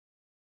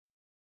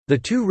The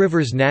Two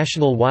Rivers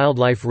National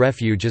Wildlife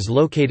Refuge is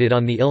located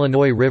on the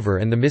Illinois River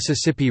and the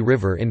Mississippi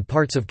River in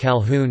parts of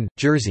Calhoun,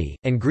 Jersey,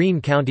 and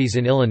Greene counties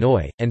in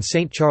Illinois, and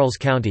St. Charles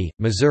County,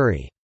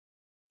 Missouri.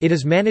 It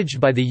is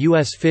managed by the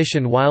U.S. Fish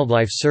and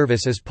Wildlife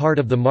Service as part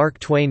of the Mark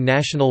Twain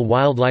National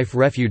Wildlife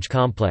Refuge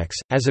Complex.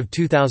 As of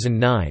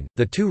 2009,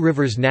 the Two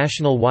Rivers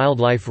National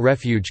Wildlife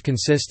Refuge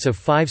consists of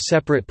 5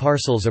 separate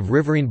parcels of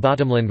riverine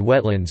bottomland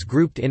wetlands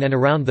grouped in and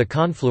around the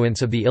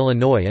confluence of the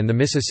Illinois and the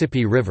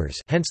Mississippi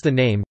rivers, hence the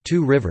name,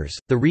 Two Rivers.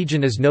 The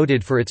region is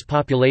noted for its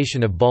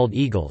population of bald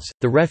eagles.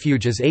 The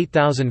refuge is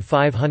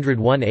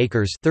 8,501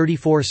 acres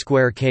 (34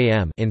 square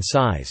km) in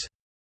size.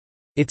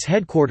 Its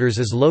headquarters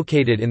is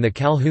located in the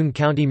Calhoun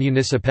County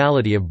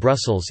municipality of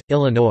Brussels,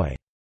 Illinois.